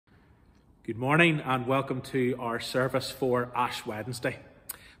Good morning and welcome to our service for Ash Wednesday.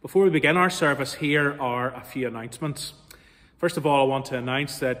 Before we begin our service, here are a few announcements. First of all, I want to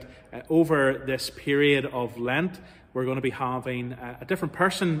announce that over this period of Lent, we're going to be having a different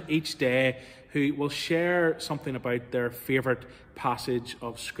person each day who will share something about their favourite passage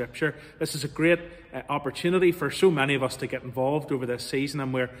of Scripture. This is a great opportunity for so many of us to get involved over this season,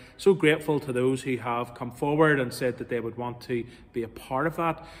 and we're so grateful to those who have come forward and said that they would want to be a part of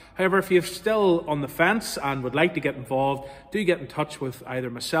that. However, if you're still on the fence and would like to get involved, do get in touch with either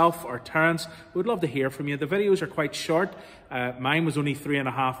myself or Terence. We'd love to hear from you. The videos are quite short. Mine was only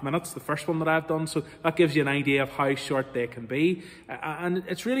 3.5 minutes, the first one that I've done, so that gives you an idea of how short they can be. And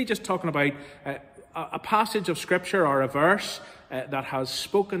it's really just talking about a passage of Scripture or a verse that has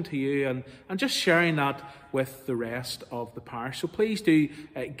spoken to you, and just sharing that with the rest of the parish. So please do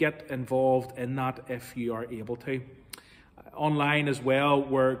get involved in that if you are able to. Online as well,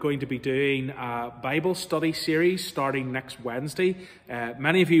 we're going to be doing a Bible study series starting next Wednesday.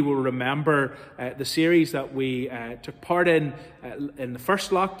 Many of you will remember the series that we took part in the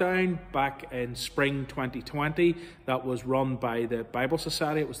first lockdown back in spring 2020. That was run by the Bible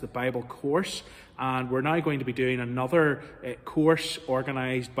Society. It was the Bible course. And we're now going to be doing another course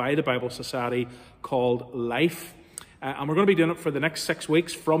organised by the Bible Society called Life. And we're going to be doing it for the next 6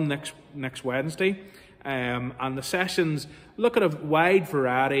 weeks from next Wednesday. And the sessions look at a wide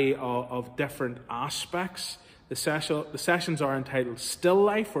variety of different aspects. The sessions are entitled Still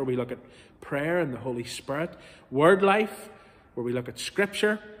Life, where we look at prayer and the Holy Spirit; Word Life, where we look at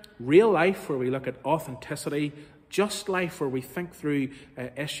Scripture; Real Life, where we look at authenticity; Just Life, where we think through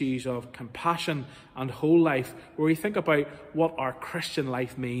issues of compassion; and Whole Life, where we think about what our Christian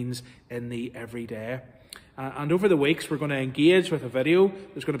life means in the everyday. And over the weeks, we're going to engage with a video.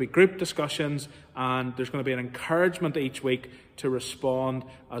 There's going to be group discussions, and there's going to be an encouragement each week to respond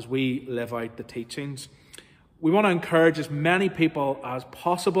as we live out the teachings. We want to encourage as many people as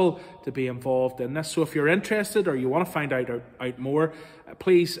possible to be involved in this. So if you're interested or you want to find out more,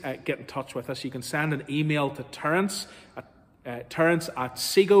 please get in touch with us. You can send an email to Terence at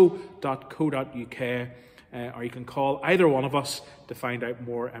seagoe.co.uk, or you can call either one of us to find out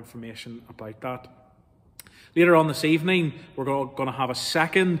more information about that. Later on this evening, we're going to have a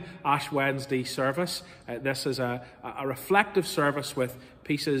second Ash Wednesday service. This is a reflective service with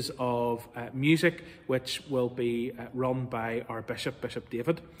pieces of music, which will be run by our Bishop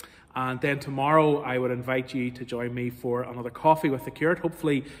David. And then tomorrow, I would invite you to join me for another coffee with the curate.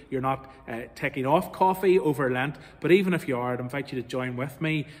 Hopefully, you're not taking off coffee over Lent, but even if you are, I'd invite you to join with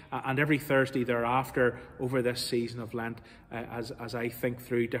me. And every Thursday thereafter, over this season of Lent, as I think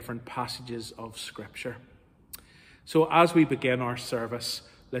through different passages of Scripture. So as we begin our service,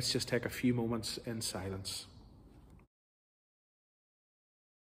 let's just take a few moments in silence.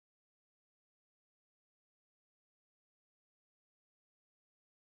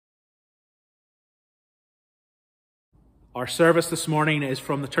 Our service this morning is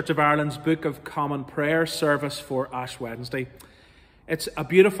from the Church of Ireland's Book of Common Prayer service for Ash Wednesday. It's a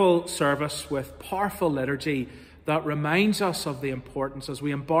beautiful service with powerful liturgy that reminds us of the importance, as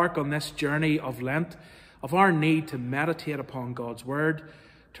we embark on this journey of Lent, of our need to meditate upon God's Word,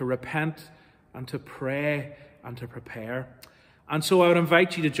 to repent and to pray and to prepare. And so I would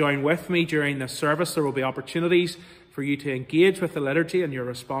invite you to join with me during this service. There will be opportunities for you to engage with the liturgy, and your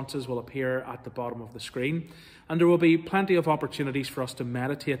responses will appear at the bottom of the screen. And there will be plenty of opportunities for us to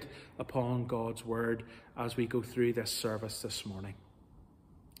meditate upon God's Word as we go through this service this morning.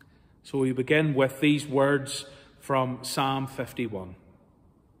 So we begin with these words from Psalm 51.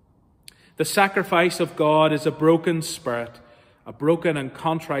 The sacrifice of God is a broken spirit, a broken and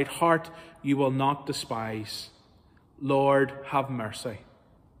contrite heart you will not despise. Lord, have mercy.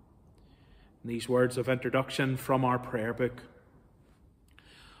 And these words of introduction from our prayer book.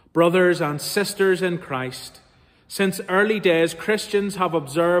 Brothers and sisters in Christ, since early days Christians have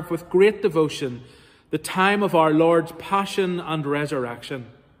observed with great devotion the time of our Lord's passion and resurrection.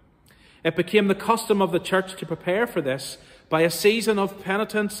 It became the custom of the Church to prepare for this by a season of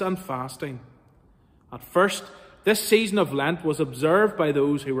penitence and fasting. At first, this season of Lent was observed by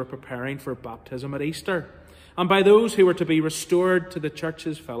those who were preparing for baptism at Easter, and by those who were to be restored to the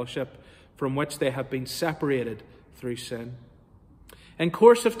Church's fellowship from which they had been separated through sin. In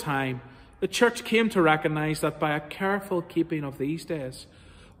course of time, the Church came to recognize that by a careful keeping of these days,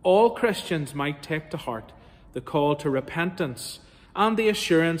 all Christians might take to heart the call to repentance and the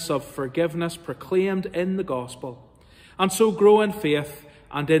assurance of forgiveness proclaimed in the gospel, and so grow in faith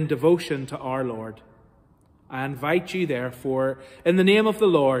and in devotion to our Lord. I invite you, therefore, in the name of the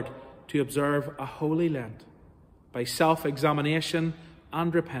Lord, to observe a holy Lent by self-examination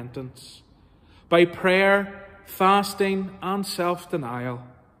and repentance, by prayer, fasting, and self-denial,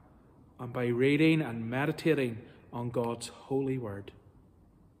 and by reading and meditating on God's holy word.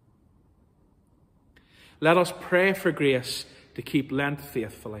 Let us pray for grace to keep Lent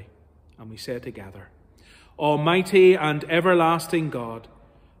faithfully, and we say together, Almighty and everlasting God,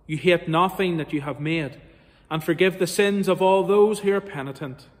 you hate nothing that you have made, and forgive the sins of all those who are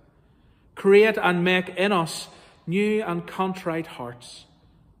penitent. Create and make in us new and contrite hearts,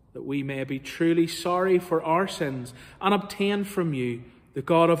 that we may be truly sorry for our sins and obtain from you, the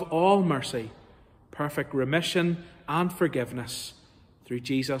God of all mercy, perfect remission and forgiveness, through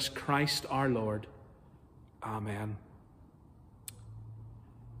Jesus Christ our Lord. Amen.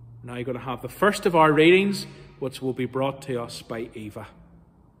 Now you're going to have the first of our readings, which will be brought to us by Eva.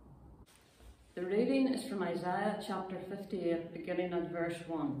 The reading is from Isaiah chapter 58, beginning at verse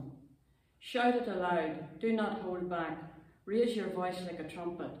 1. Shout it aloud, do not hold back. Raise your voice like a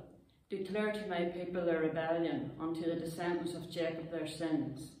trumpet. Declare to my people their rebellion, unto the descendants of Jacob their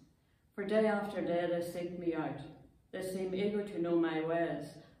sins. For day after day they seek me out. They seem eager to know my ways,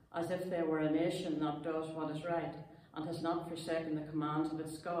 as if they were a nation that does what is right, and has not forsaken the commands of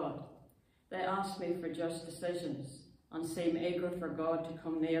its God. They ask me for just decisions, and seem eager for God to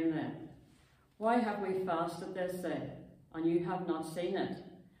come near them. Why have we fasted, they say, and you have not seen it?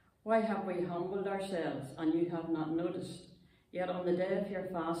 Why have we humbled ourselves, and you have not noticed? Yet on the day of your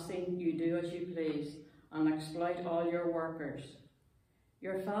fasting you do as you please, and exploit all your workers.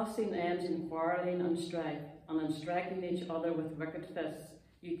 Your fasting ends in quarrelling and strife, and in striking each other with wicked fists.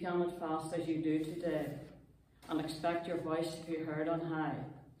 You cannot fast as you do today, and expect your voice to be heard on high.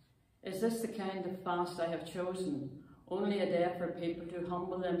 Is this the kind of fast I have chosen, only a day for people to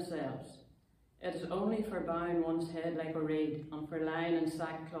humble themselves? It is only for bowing one's head like a reed, and for lying in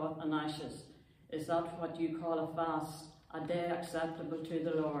sackcloth and ashes. Is that what you call a fast, a day acceptable to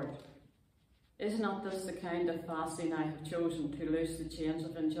the Lord? Is not this the kind of fasting I have chosen, to loose the chains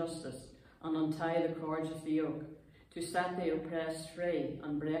of injustice and untie the cords of the yoke, to set the oppressed free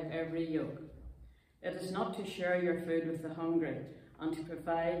and break every yoke? It is not to share your food with the hungry, and to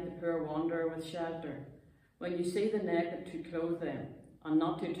provide the poor wanderer with shelter. When you see the naked, to clothe them, and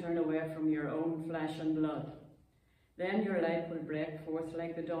not to turn away from your own flesh and blood. Then your light will break forth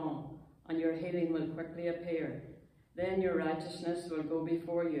like the dawn, and your healing will quickly appear. Then your righteousness will go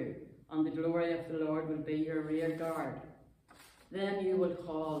before you, and the glory of the Lord will be your rear guard. Then you will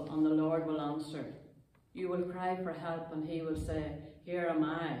call, and the Lord will answer. You will cry for help, and he will say, Here am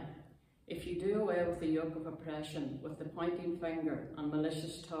I. If you do away with the yoke of oppression, with the pointing finger and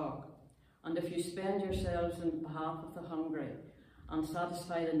malicious talk, and if you spend yourselves in behalf of the hungry, and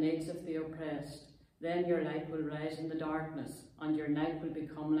satisfy the needs of the oppressed, then your light will rise in the darkness, and your night will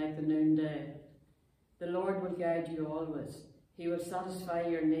become like the noonday. The Lord will guide you always. He will satisfy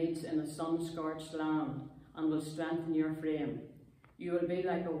your needs in a sun-scorched land, and will strengthen your frame. You will be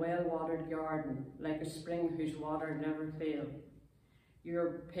like a well-watered garden, like a spring whose water never fails.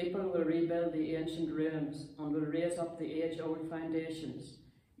 Your people will rebuild the ancient ruins, and will raise up the age-old foundations.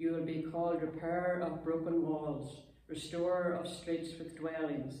 You will be called repairer of broken walls, restorer of streets with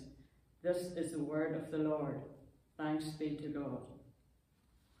dwellings. This is the word of the Lord. Thanks be to God.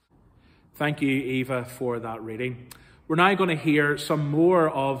 Thank you, Eva, for that reading. We're now going to hear some more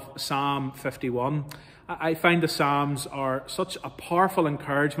of Psalm 51. I find the Psalms are such a powerful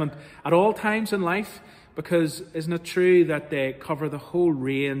encouragement at all times in life, because isn't it true that they cover the whole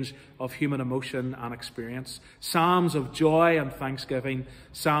range of human emotion and experience? Psalms of joy and thanksgiving,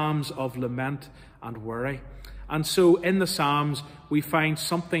 psalms of lament and worry. And so in the Psalms, we find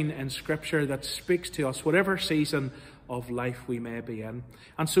something in Scripture that speaks to us, whatever season of life we may be in.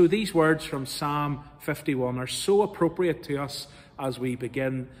 And so these words from Psalm 51 are so appropriate to us as we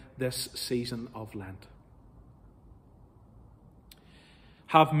begin this season of Lent.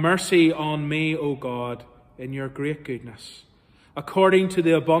 Have mercy on me, O God, in your great goodness. According to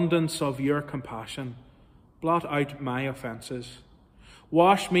the abundance of your compassion, blot out my offences.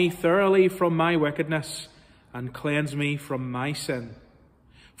 Wash me thoroughly from my wickedness, and cleanse me from my sin.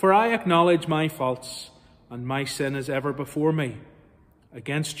 For I acknowledge my faults, and my sin is ever before me.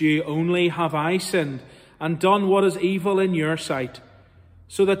 Against you only have I sinned, and done what is evil in your sight,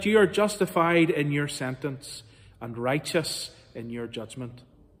 so that you are justified in your sentence, and righteous in your judgment.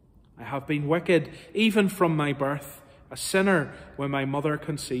 I have been wicked even from my birth, a sinner when my mother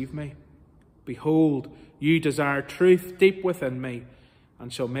conceived me. Behold, you desire truth deep within me,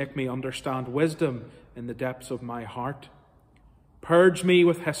 and shall make me understand wisdom in the depths of my heart. Purge me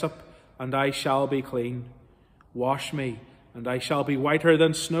with hyssop, and I shall be clean. Wash me, and I shall be whiter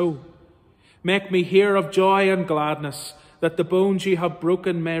than snow. Make me hear of joy and gladness, that the bones you have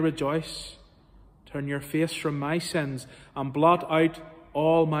broken may rejoice. Turn your face from my sins and blot out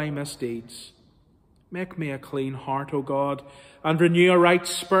all my misdeeds. Make me a clean heart, O God, and renew a right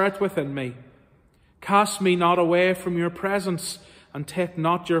spirit within me. Cast me not away from your presence, and take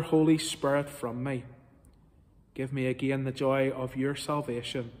not your Holy Spirit from me. Give me again the joy of your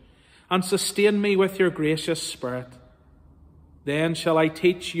salvation, and sustain me with your gracious Spirit. Then shall I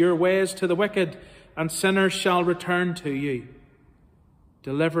teach your ways to the wicked, and sinners shall return to you.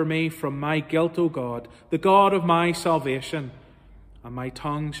 Deliver me from my guilt, O God, the God of my salvation, and my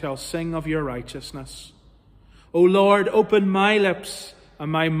tongue shall sing of your righteousness. O Lord, open my lips,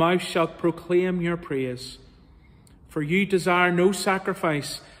 and my mouth shall proclaim your praise. For you desire no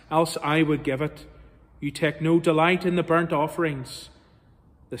sacrifice, else I would give it. You take no delight in the burnt offerings.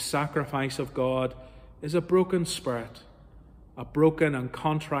 The sacrifice of God is a broken spirit, a broken and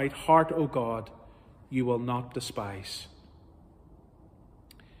contrite heart, O God, you will not despise.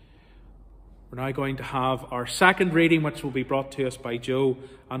 We're now going to have our second reading, which will be brought to us by Joe,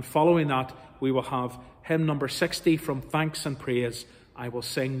 and following that we will have hymn number 60 from Thanks and Praise. I will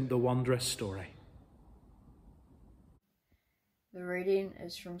sing the wondrous story. The reading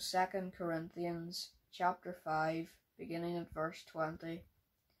is from 2 Corinthians chapter 5, beginning at verse 20.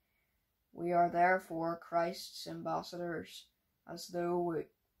 We are therefore Christ's ambassadors, as though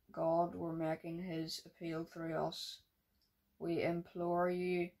God were making his appeal through us. We implore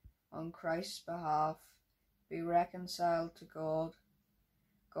you on Christ's behalf, be reconciled to God.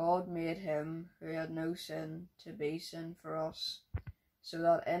 God made him who had no sin to be sin for us, so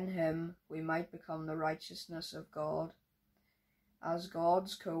that in him we might become the righteousness of God. As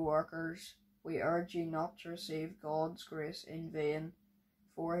God's co-workers, we urge you not to receive God's grace in vain,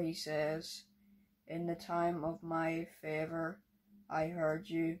 for he says, in the time of my favour I heard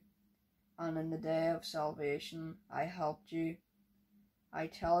you, and in the day of salvation I helped you. I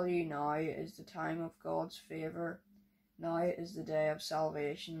tell you, now is the time of God's favour, now is the day of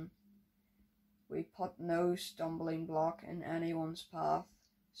salvation. We put no stumbling block in anyone's path,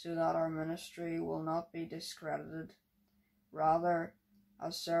 so that our ministry will not be discredited. Rather,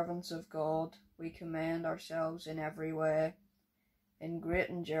 as servants of God, we commend ourselves in every way, in great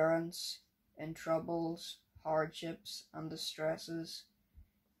endurance, in troubles, hardships, and distresses,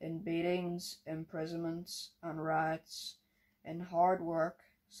 in beatings, imprisonments, and riots, in hard work,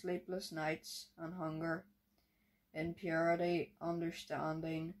 sleepless nights, and hunger, in purity,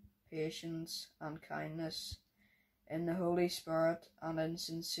 understanding, patience, and kindness, in the Holy Spirit, and in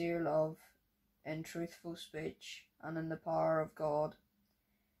sincere love, in truthful speech, and in the power of God,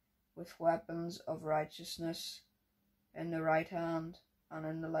 with weapons of righteousness in the right hand and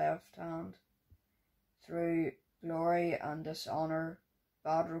in the left hand, through glory and dishonour,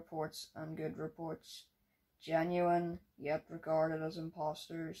 bad reports and good reports, genuine yet regarded as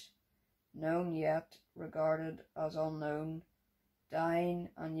impostors, known yet regarded as unknown, dying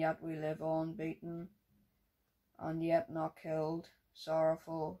and yet we live on, beaten and yet not killed,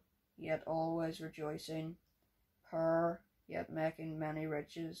 sorrowful yet always rejoicing, poor yet making many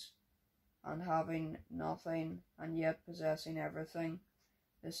riches, and having nothing and yet possessing everything.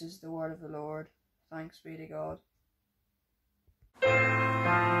 This is the word of the Lord. Thanks be to God.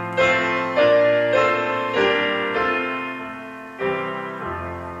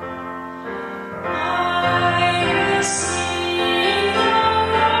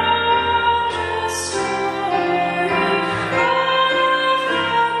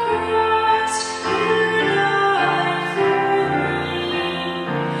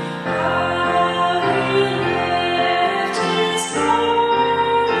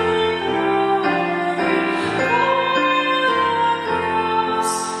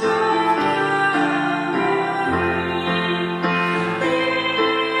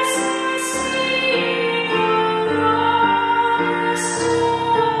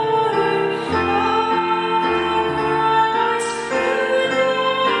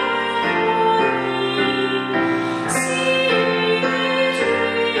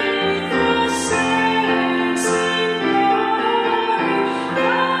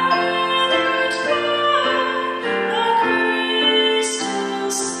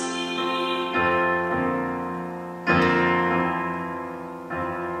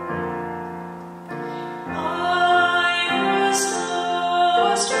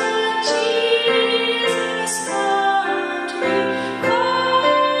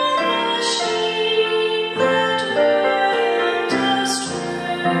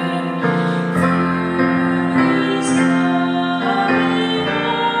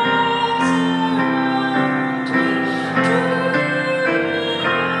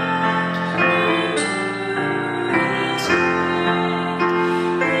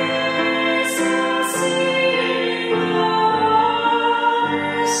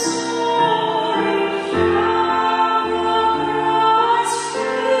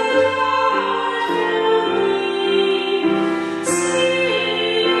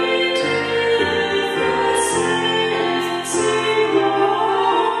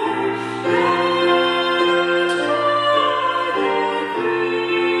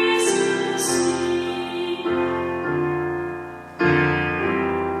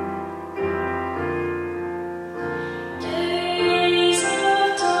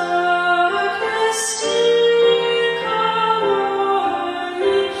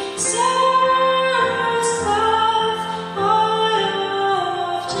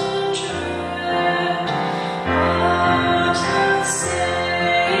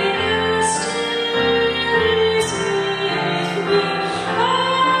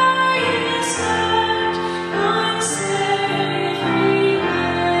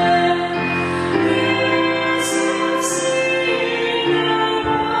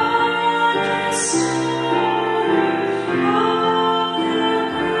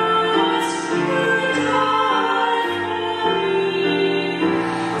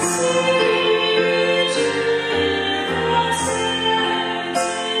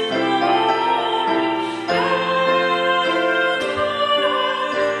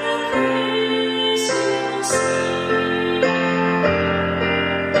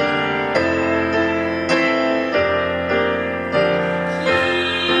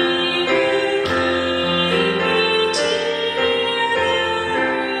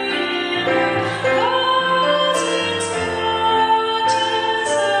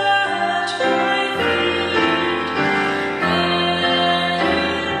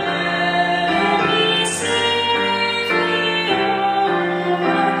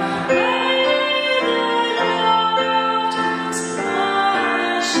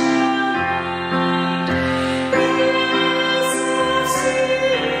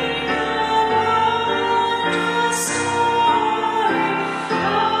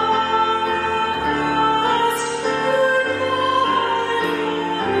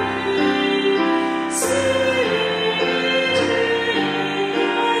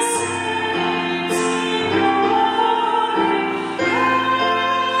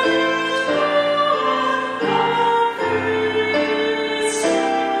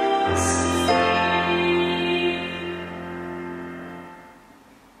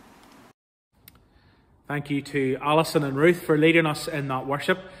 Thank you to Alison and Ruth for leading us in that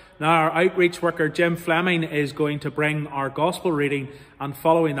worship. Now our outreach worker Jim Fleming is going to bring our gospel reading, and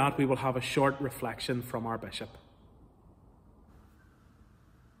following that we will have a short reflection from our bishop.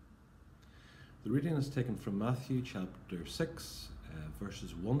 The reading is taken from Matthew chapter 6,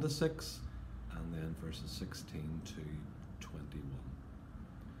 verses 1 to 6, and then verses 16 to 21.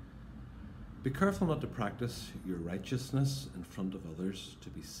 Be careful not to practice your righteousness in front of others to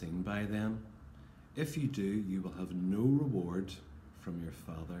be seen by them. If you do, you will have no reward from your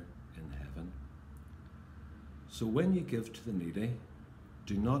Father in heaven. So when you give to the needy,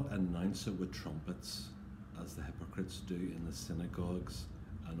 do not announce it with trumpets, as the hypocrites do in the synagogues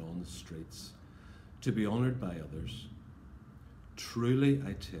and on the streets, to be honoured by others. Truly,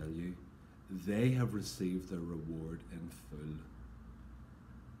 I tell you, they have received their reward in full.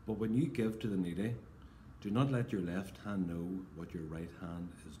 But when you give to the needy, do not let your left hand know what your right hand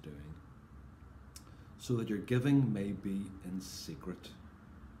is doing, so that your giving may be in secret.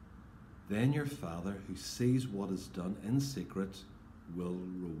 Then your Father, who sees what is done in secret, will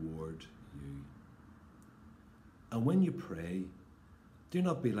reward you. And when you pray, do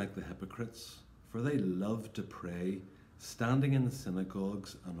not be like the hypocrites, for they love to pray, standing in the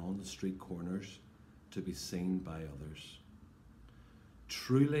synagogues and on the street corners, to be seen by others.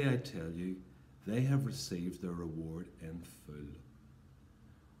 Truly I tell you, they have received their reward in full.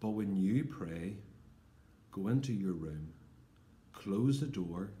 But when you pray, go into your room, close the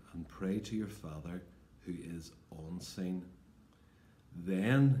door, and pray to your Father who is unseen.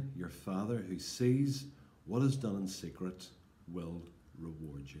 Then your Father who sees what is done in secret will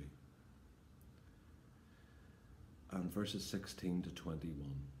reward you. And verses 16 to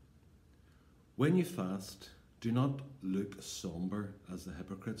 21. When you fast, do not look somber as the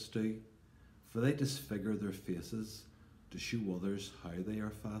hypocrites do, for they disfigure their faces to show others how they are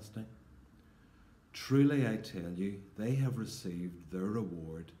fasting. Truly I tell you, they have received their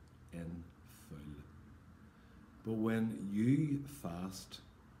reward in full. But when you fast,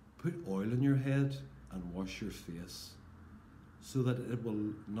 put oil on your head and wash your face, so that it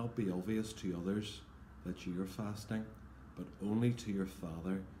will not be obvious to others that you are fasting, but only to your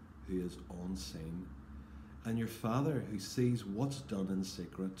Father who is unseen. And your Father who sees what's done in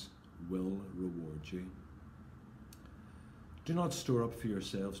secret will reward you. Do not store up for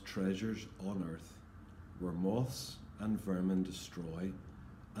yourselves treasures on earth, where moths and vermin destroy,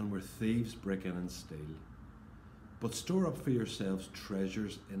 and where thieves break in and steal. But store up for yourselves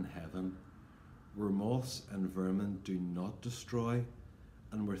treasures in heaven, where moths and vermin do not destroy,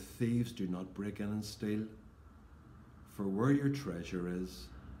 and where thieves do not break in and steal. For where your treasure is,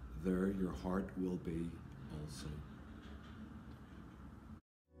 there your heart will be also.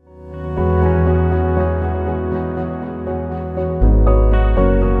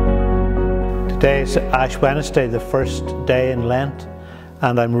 Today is Ash Wednesday, the first day in Lent,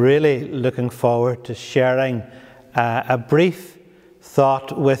 and I'm really looking forward to sharing a brief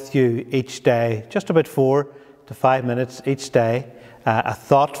thought with you each day, just about 4 to 5 minutes each day, a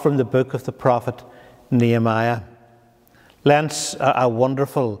thought from the book of the prophet Nehemiah. Lent's a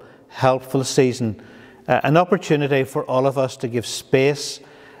wonderful, helpful season, an opportunity for all of us to give space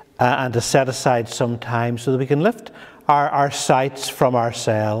and to set aside some time so that we can lift our sights from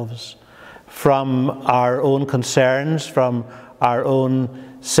ourselves, from our own concerns, from our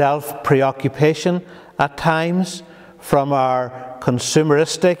own self-preoccupation at times, from our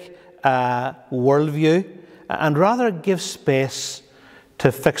consumeristic worldview, and rather give space to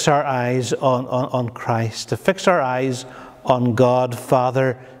fix our eyes on Christ, to fix our eyes on God,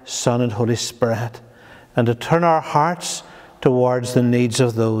 Father, Son, and Holy Spirit, and to turn our hearts towards the needs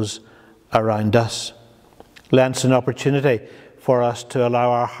of those around us. Lent's an opportunity for us to allow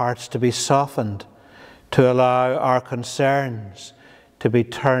our hearts to be softened, to allow our concerns to be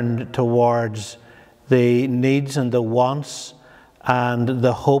turned towards the needs and the wants and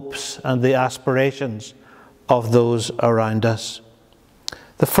the hopes and the aspirations of those around us.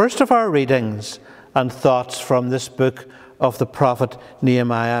 The first of our readings and thoughts from this book of the prophet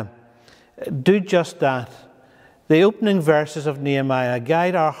Nehemiah do just that. The opening verses of Nehemiah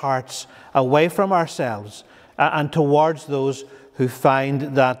guide our hearts away from ourselves and towards those who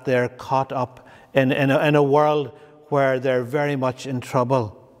find that they're caught up in a world where they're very much in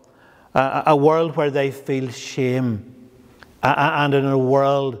trouble, a world where they feel shame, and in a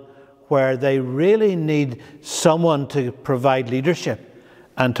world where they really need someone to provide leadership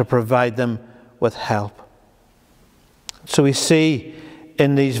and to provide them with help. So we see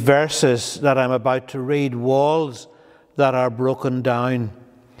in these verses that I'm about to read walls that are broken down,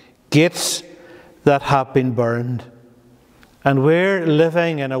 gates that have been burned. And we're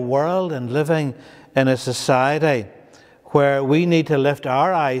living in a world and living in a society where we need to lift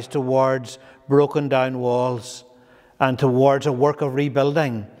our eyes towards broken down walls and towards a work of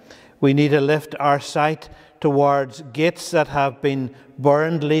rebuilding. We need to lift our sight towards gates that have been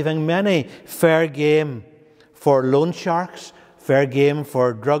burned, leaving many fair game for loan sharks, fair game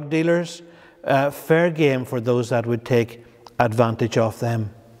for drug dealers, fair game for those that would take advantage of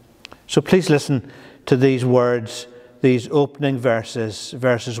them. So please listen to these words, these opening verses,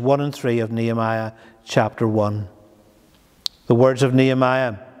 verses 1 and 3 of Nehemiah chapter 1. The words of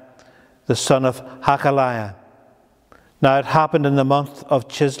Nehemiah, the son of Hakaliah. Now it happened in the month of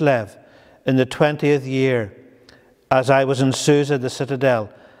Chislev, in the 20th year, as I was in Susa the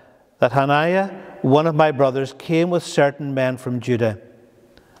citadel, that Hananiah, one of my brothers, came with certain men from Judah.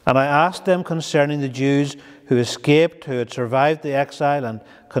 And I asked them concerning the Jews who escaped, who had survived the exile, and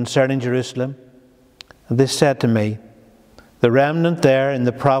concerning Jerusalem. And they said to me, the remnant there in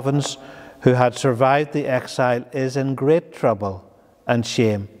the province who had survived the exile is in great trouble and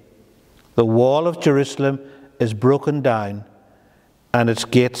shame. The wall of Jerusalem is broken down, and its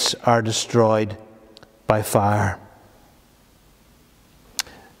gates are destroyed by fire.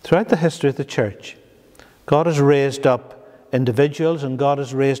 Throughout the history of the church, God has raised up individuals and God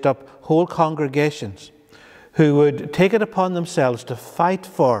has raised up whole congregations who would take it upon themselves to fight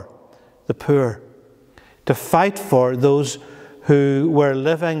for the poor, to fight for those who were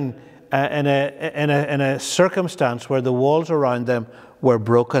living in a circumstance where the walls around them were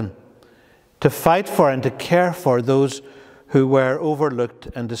broken, to fight for and to care for those who were overlooked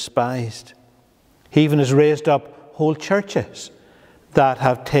and despised. He even has raised up whole churches that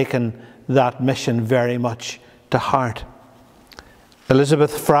have taken that mission very much to heart.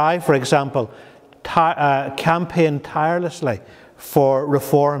 Elizabeth Fry, for example, campaigned tirelessly for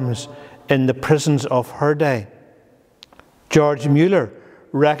reforms in the prisons of her day. George Mueller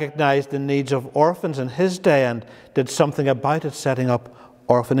recognized the needs of orphans in his day and did something about it, setting up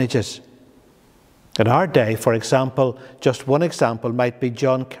orphanages. In our day, for example, just one example might be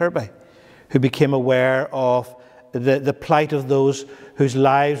John Kirby, who became aware of the plight of those whose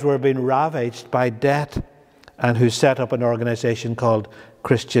lives were being ravaged by debt, and who set up an organization called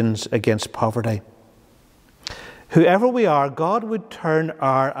Christians Against Poverty. Whoever we are, God would turn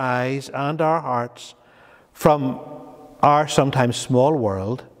our eyes and our hearts from our sometimes small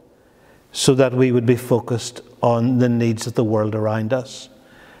world so that we would be focused on the needs of the world around us.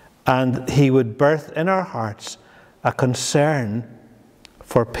 And He would birth in our hearts a concern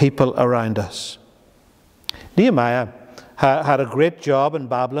for people around us. Nehemiah had a great job in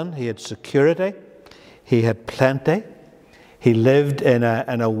Babylon. He had security. He had plenty. He lived in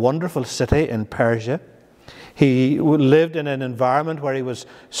a wonderful city in Persia. He lived in an environment where he was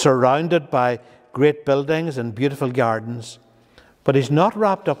surrounded by great buildings and beautiful gardens. But he's not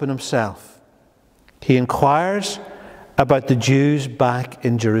wrapped up in himself. He inquires about the Jews back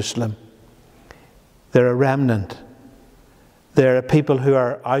in Jerusalem. They're a remnant. They're a people who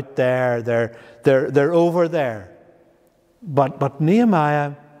are out there. They're over there. But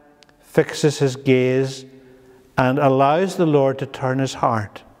Nehemiah fixes his gaze and allows the Lord to turn his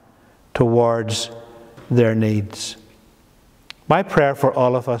heart towards their needs. My prayer for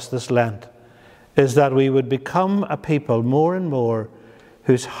all of us this Lent is that we would become a people more and more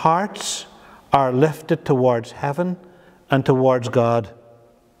whose hearts are lifted towards heaven and towards God,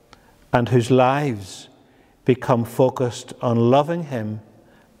 and whose lives become focused on loving Him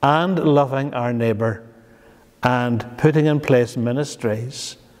and loving our neighbour and putting in place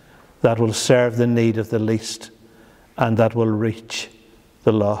ministries that will serve the need of the least and that will reach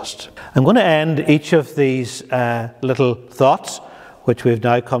the lost. I'm going to end each of these little thoughts, which we've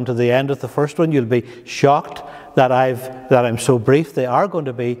now come to the end of the first one. You'll be shocked that I'm so brief. They are going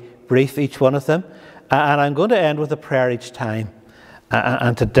to be brief, each one of them. And I'm going to end with a prayer each time.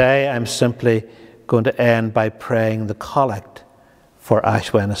 And today I'm simply going to end by praying the collect for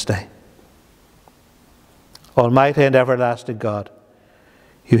Ash Wednesday. Almighty and everlasting God,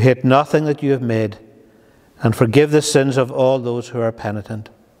 you hate nothing that you have made, and forgive the sins of all those who are penitent.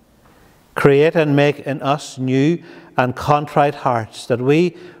 Create and make in us new and contrite hearts, that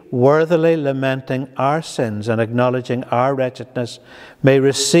we, worthily lamenting our sins and acknowledging our wretchedness, may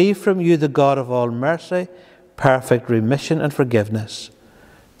receive from you, the God of all mercy, perfect remission and forgiveness,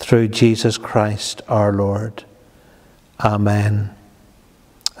 through Jesus Christ our Lord. Amen.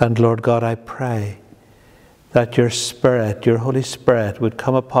 And Lord God, I pray that your Spirit, your Holy Spirit, would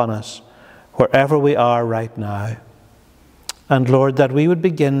come upon us wherever we are right now. And Lord, that we would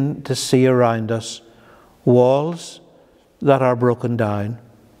begin to see around us walls that are broken down,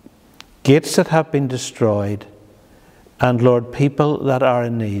 gates that have been destroyed, and Lord, people that are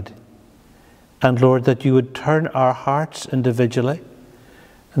in need. And Lord, that you would turn our hearts individually,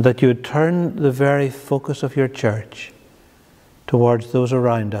 and that you would turn the very focus of your church towards those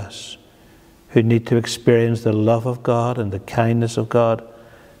around us who need to experience the love of God and the kindness of God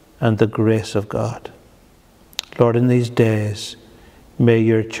and the grace of God. Lord, in these days, may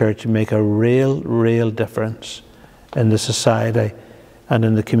your church make a real difference in the society and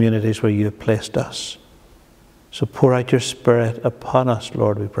in the communities where you have placed us. So pour out your Spirit upon us,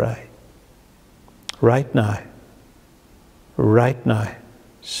 Lord, we pray. Right now,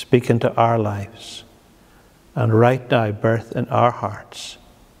 speak into our lives, and right now birth in our hearts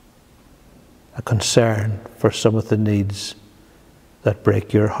a concern for some of the needs that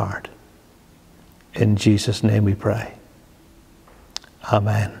break your heart. In Jesus' name we pray.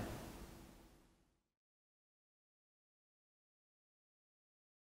 Amen.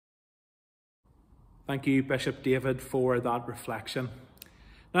 Thank you, Bishop David, for that reflection.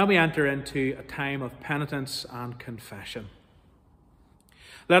 Now we enter into a time of penitence and confession.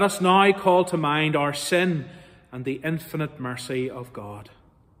 Let us now call to mind our sin and the infinite mercy of God.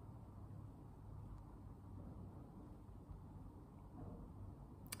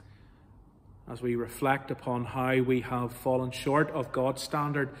 As we reflect upon how we have fallen short of God's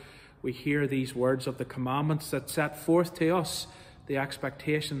standard, we hear these words of the commandments that set forth to us the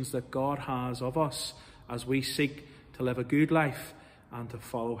expectations that God has of us as we seek to live a good life and to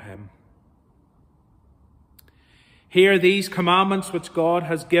follow him. Hear these commandments which God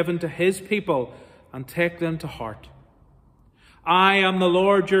has given to his people and take them to heart. I am the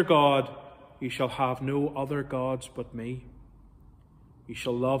Lord your God. You shall have no other gods but me. You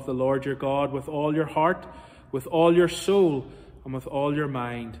shall love the Lord your God with all your heart, with all your soul, and with all your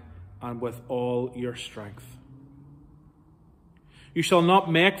mind, and with all your strength. You shall not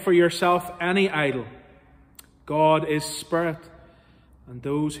make for yourself any idol. God is spirit, and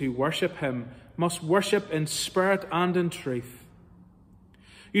those who worship him must worship in spirit and in truth.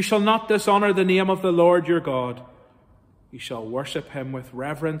 You shall not dishonor the name of the Lord your God. You shall worship him with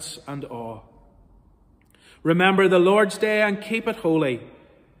reverence and awe. Remember the Lord's day and keep it holy.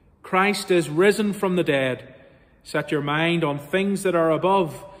 Christ is risen from the dead. Set your mind on things that are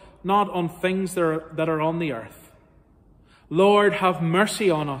above, not on things that are on the earth. Lord, have mercy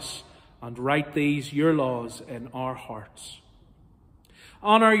on us, and write these your laws in our hearts.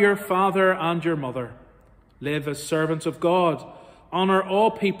 Honor your father and your mother. Live as servants of God. Honor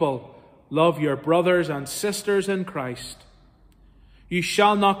all people. Love your brothers and sisters in Christ. You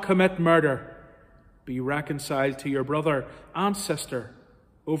shall not commit murder. Be reconciled to your brother and sister.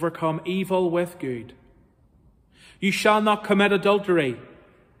 Overcome evil with good. You shall not commit adultery.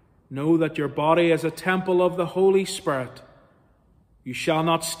 Know that your body is a temple of the Holy Spirit. You shall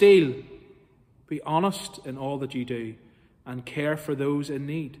not steal. Be honest in all that you do, and care for those in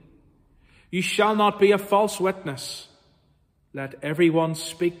need. You shall not be a false witness. Let everyone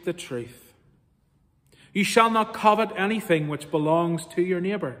speak the truth. You shall not covet anything which belongs to your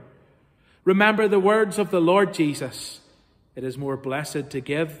neighbour. Remember the words of the Lord Jesus. It is more blessed to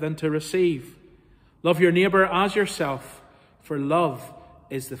give than to receive. Love your neighbour as yourself, for love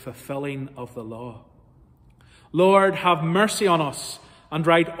is the fulfilling of the law. Lord, have mercy on us, and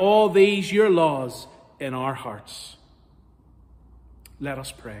write all these your laws in our hearts. Let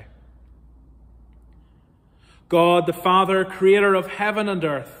us pray. God, the Father, creator of heaven and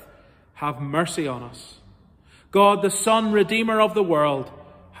earth, have mercy on us. God, the Son, Redeemer of the world,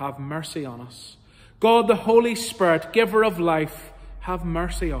 have mercy on us. God, the Holy Spirit, giver of life, have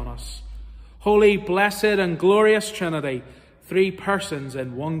mercy on us. Holy, blessed, and glorious Trinity, three persons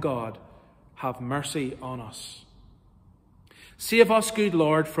in one God, have mercy on us. Save us, good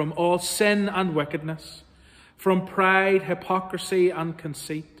Lord, from all sin and wickedness, from pride, hypocrisy, and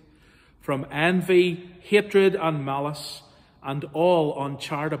conceit, from envy, hatred, and malice, and all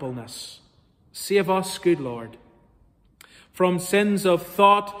uncharitableness. Save us, good Lord, from sins of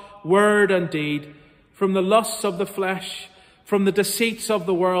thought, word, and deed, from the lusts of the flesh, from the deceits of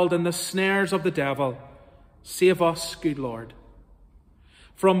the world and the snares of the devil. Save us, good Lord,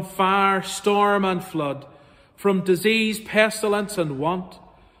 from fire, storm, and flood, from disease, pestilence, and want,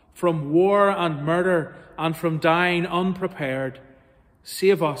 from war and murder, and from dying unprepared.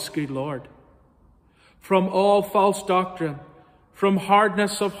 Save us, good Lord, from all false doctrine, from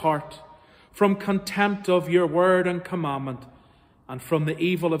hardness of heart, from contempt of your word and commandment, and from the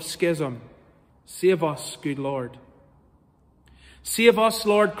evil of schism. Save us, good Lord. Save us,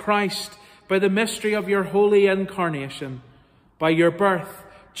 Lord Christ, by the mystery of your holy incarnation, by your birth,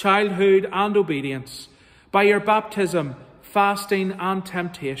 childhood, and obedience, by your baptism, fasting, and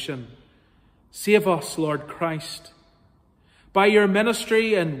temptation. Save us, Lord Christ, by your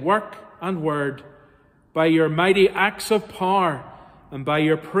ministry in work and word, by your mighty acts of power, and by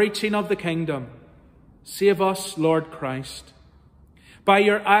your preaching of the kingdom, save us, Lord Christ. By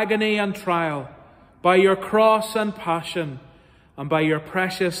your agony and trial, by your cross and passion, and by your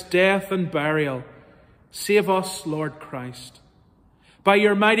precious death and burial, save us, Lord Christ. By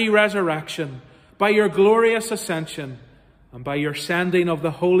your mighty resurrection, by your glorious ascension, and by your sending of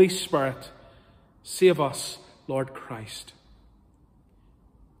the Holy Spirit, save us, Lord Christ.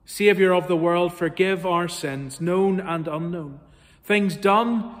 Saviour of the world, forgive our sins, known and unknown, things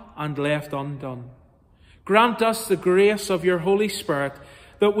done and left undone. Grant us the grace of your Holy Spirit,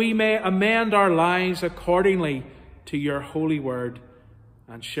 that we may amend our lives accordingly to your holy word,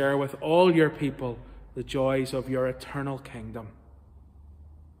 and share with all your people the joys of your eternal kingdom.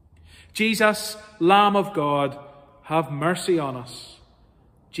 Jesus, Lamb of God, have mercy on us.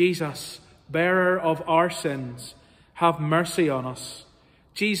 Jesus, bearer of our sins, have mercy on us.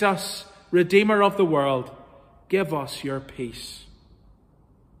 Jesus, Redeemer of the world, give us your peace.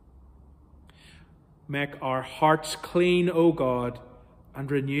 Make our hearts clean, O God, and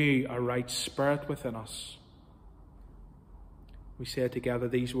renew a right spirit within us. We say together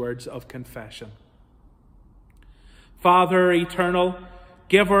these words of confession. Father eternal,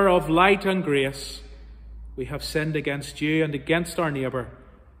 giver of light and grace, we have sinned against you and against our neighbour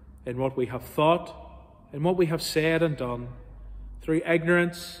in what we have thought, in what we have said and done, through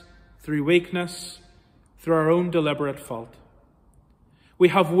ignorance, through weakness, through our own deliberate fault. We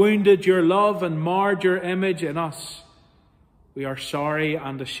have wounded your love and marred your image in us. We are sorry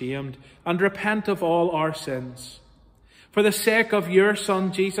and ashamed and repent of all our sins. For the sake of your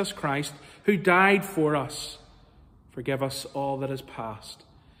Son, Jesus Christ, who died for us, forgive us all that is past,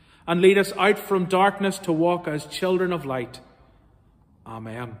 and lead us out from darkness to walk as children of light.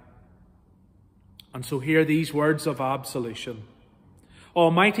 Amen. And so hear these words of absolution.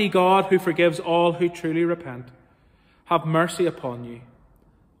 Almighty God, who forgives all who truly repent, have mercy upon you,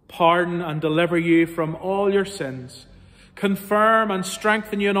 pardon and deliver you from all your sins, confirm and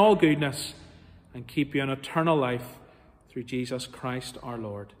strengthen you in all goodness, and keep you in eternal life through Jesus Christ our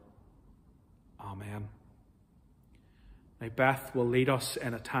Lord. Amen. Now Beth will lead us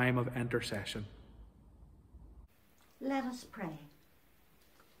in a time of intercession. Let us pray.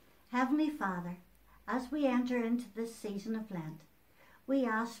 Heavenly Father, as we enter into this season of Lent, we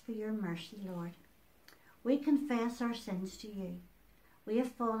ask for your mercy, Lord. We confess our sins to you. We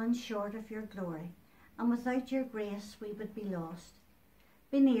have fallen short of your glory, and without your grace we would be lost.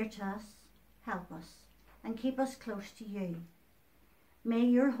 Be near to us, help us, and keep us close to you. May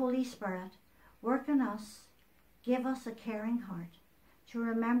your Holy Spirit work in us, give us a caring heart to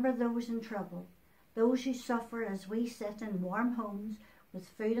remember those in trouble, those who suffer as we sit in warm homes with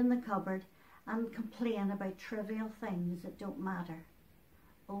food in the cupboard and complain about trivial things that don't matter.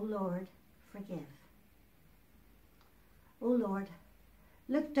 O Lord, forgive. O Lord,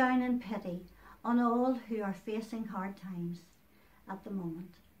 look down in pity on all who are facing hard times at the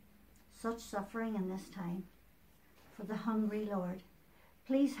moment. Such suffering in this time. For the hungry, Lord,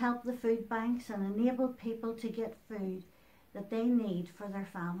 please help the food banks and enable people to get food that they need for their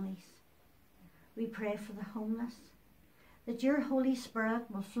families. We pray for the homeless, that your Holy Spirit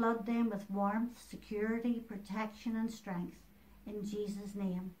will flood them with warmth, security, protection and strength in Jesus'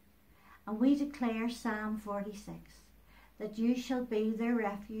 name. And we declare Psalm 46, that you shall be their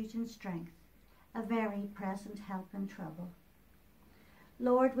refuge and strength, a very present help in trouble.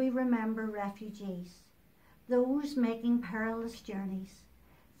 Lord, we remember refugees, those making perilous journeys,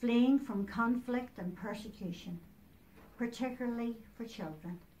 fleeing from conflict and persecution, particularly for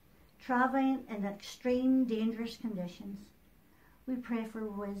children, travelling in extreme dangerous conditions. We pray for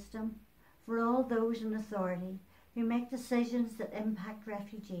wisdom for all those in authority who make decisions that impact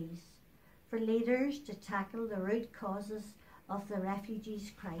refugees, for leaders to tackle the root causes of the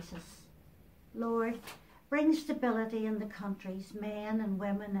refugees' crisis. Lord, bring stability in the countries men and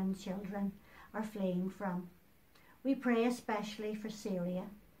women and children are fleeing from. We pray especially for Syria,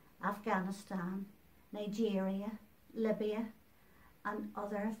 Afghanistan, Nigeria, Libya, and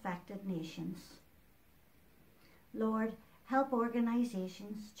other affected nations. Lord, help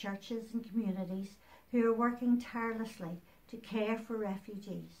organisations, churches and communities who are working tirelessly to care for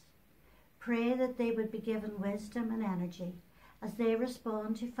refugees. Pray that they would be given wisdom and energy as they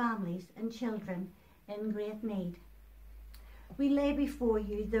respond to families and children in great need. We lay before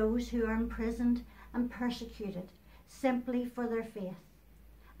you those who are imprisoned and persecuted simply for their faith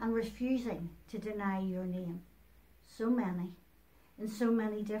and refusing to deny your name. So many, in so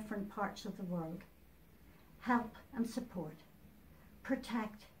many different parts of the world. Help and support,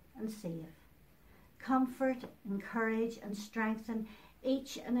 protect and save, comfort, encourage and strengthen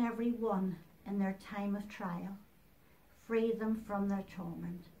each and every one in their time of trial. Free them from their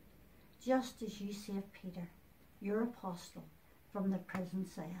torment, just as you saved Peter, your apostle, from the prison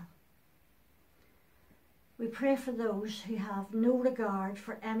cell. We pray for those who have no regard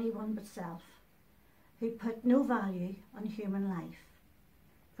for anyone but self, who put no value on human life,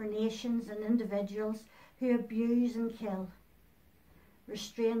 for nations and individuals who abuse and kill.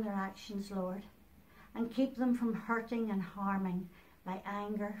 Restrain their actions, Lord, and keep them from hurting and harming by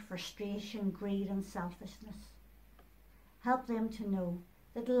anger, frustration, greed and selfishness. Help them to know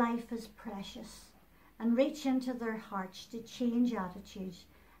that life is precious and reach into their hearts to change attitudes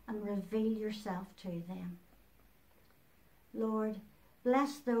and reveal yourself to them. Lord,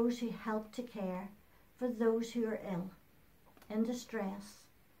 bless those who help to care for those who are ill, in distress,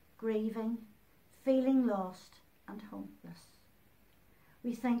 grieving, feeling lost and hopeless.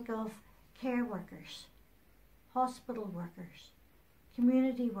 We think of care workers, hospital workers,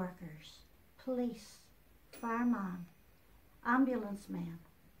 community workers, police, firemen, ambulance men,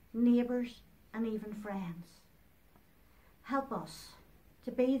 neighbours and even friends. Help us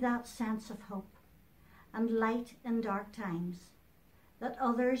to be that sense of hope and light in dark times, that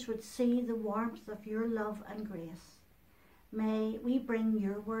others would see the warmth of your love and grace. May we bring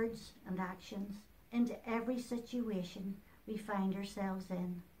your words and actions into every situation we find ourselves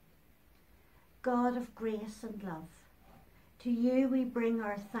in. God of grace and love, to you we bring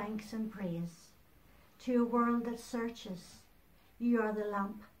our thanks and praise. To a world that searches, you are the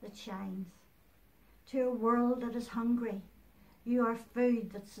lamp that shines. To a world that is hungry, you are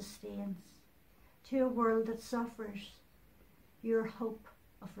food that sustains. To a world that suffers, you are hope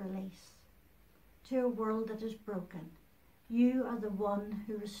of release. To a world that is broken, you are the one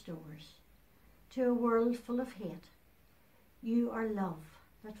who restores. To a world full of hate, you are love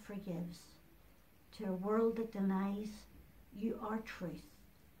that forgives. To a world that denies, you are truth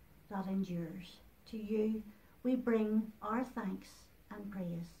that endures. To you we bring our thanks and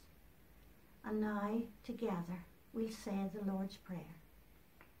praise. And now, together, we'll say the Lord's Prayer.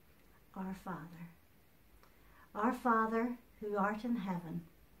 Our Father, who art in heaven,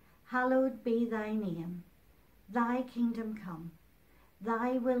 hallowed be thy name. Thy kingdom come,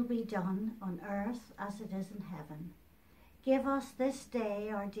 thy will be done on earth as it is in heaven. Give us this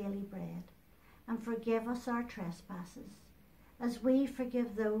day our daily bread, and forgive us our trespasses, as we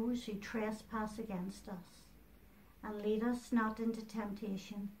forgive those who trespass against us. And lead us not into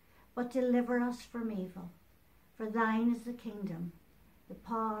temptation, but deliver us from evil. For thine is the kingdom, the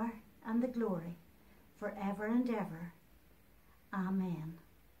power, and the glory, forever and ever. Amen.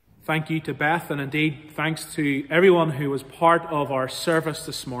 Thank you to Beth, and indeed thanks to everyone who was part of our service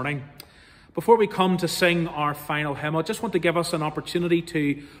this morning. Before we come to sing our final hymn, I just want to give us an opportunity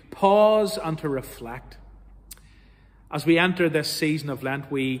to pause and to reflect. As we enter this season of Lent,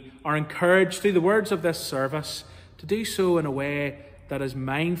 we are encouraged through the words of this service to do so in a way that is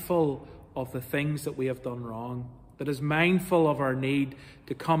mindful of the things that we have done wrong, that is mindful of our need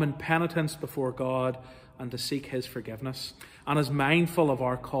to come in penitence before God and to seek his forgiveness, and is mindful of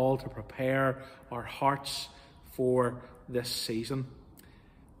our call to prepare our hearts for this season.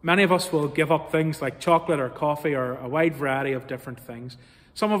 Many of us will give up things like chocolate or coffee or a wide variety of different things.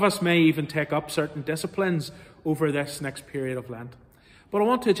 Some of us may even take up certain disciplines over this next period of Lent. But I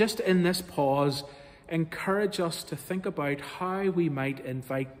want to just in this pause encourage us to think about how we might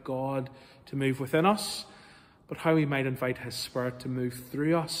invite God to move within us, but how we might invite his Spirit to move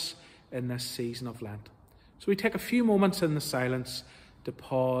through us in this season of Lent. So we take a few moments in the silence to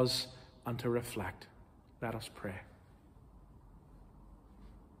pause and to reflect. Let us pray.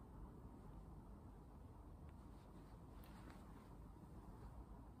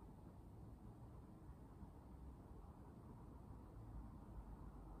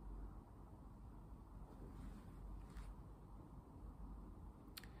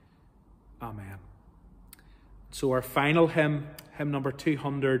 Amen. So our final hymn, hymn number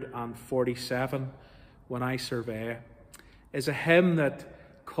 247, When I Survey, is a hymn that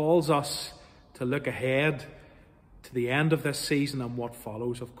calls us to look ahead to the end of this season and what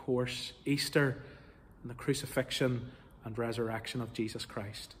follows, of course, Easter and the crucifixion and resurrection of Jesus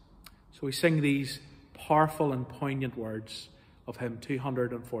Christ. So we sing these powerful and poignant words of hymn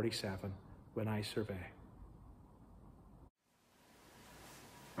 247, When I Survey.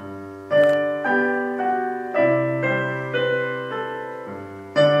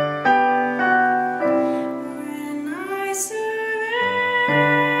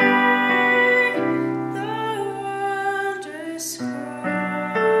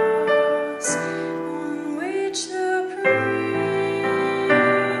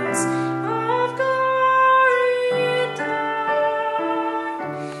 Of glory died.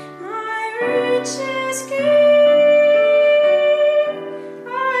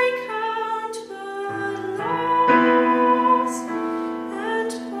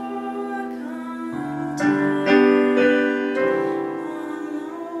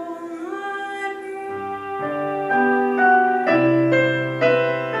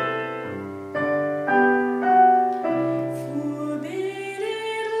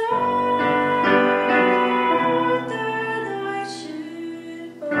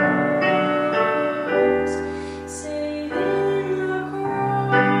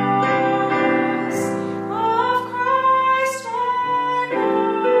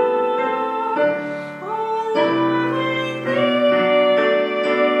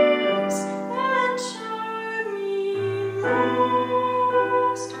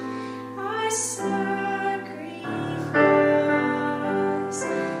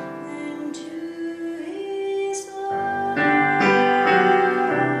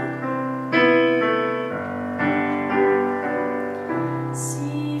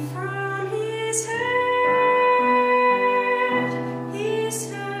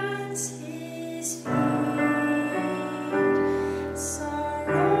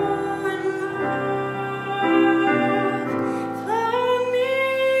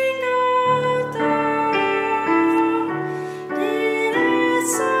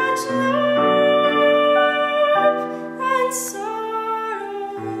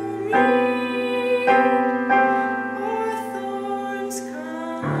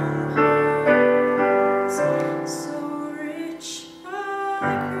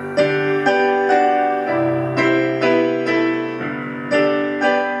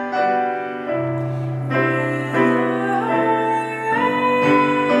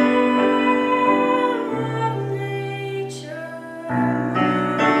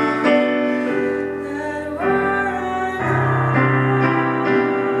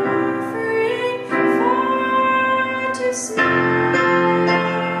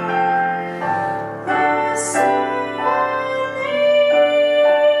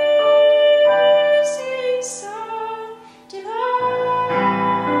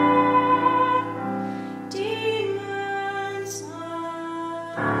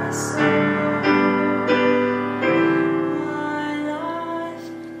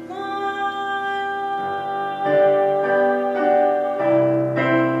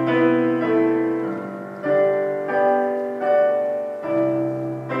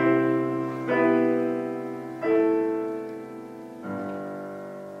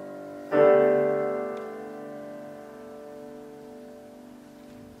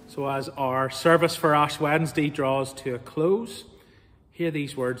 So as our service for Ash Wednesday draws to a close, hear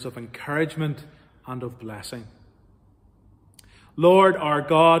these words of encouragement and of blessing. Lord our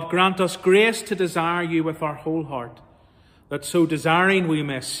God, grant us grace to desire you with our whole heart, that so desiring we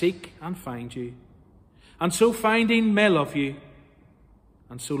may seek and find you, and so finding may love you,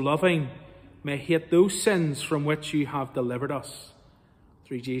 and so loving may hate those sins from which you have delivered us.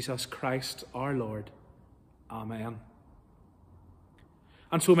 Through Jesus Christ our Lord. Amen.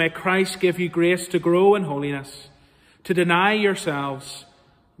 And so may Christ give you grace to grow in holiness, to deny yourselves,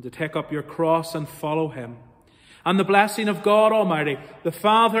 and to take up your cross and follow him. And the blessing of God Almighty, the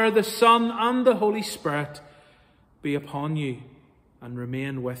Father, the Son, and the Holy Spirit be upon you and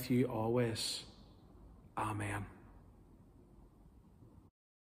remain with you always. Amen.